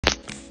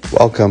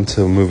Welcome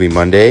to Movie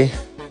Monday.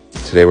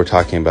 Today we're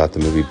talking about the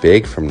movie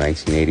Big from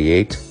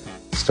 1988,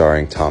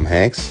 starring Tom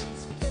Hanks.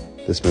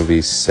 This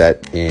movie's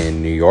set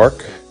in New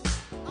York,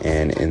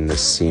 and in this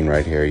scene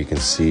right here, you can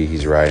see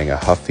he's riding a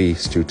Huffy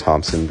Stu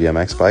Thompson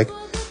BMX bike.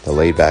 The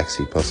laid back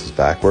seat post is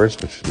backwards,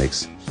 which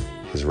makes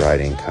his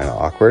riding kind of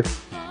awkward.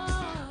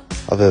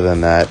 Other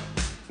than that,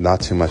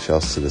 not too much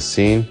else to the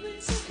scene.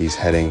 He's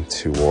heading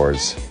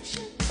towards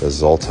the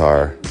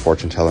Zoltar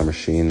fortune teller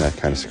machine that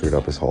kind of screwed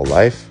up his whole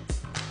life.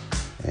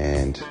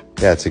 And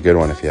yeah, it's a good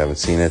one if you haven't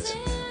seen it.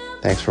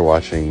 Thanks for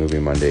watching Movie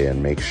Monday,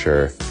 and make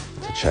sure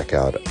to check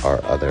out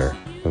our other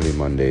Movie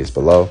Mondays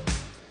below.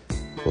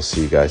 We'll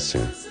see you guys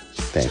soon.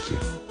 Thank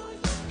you.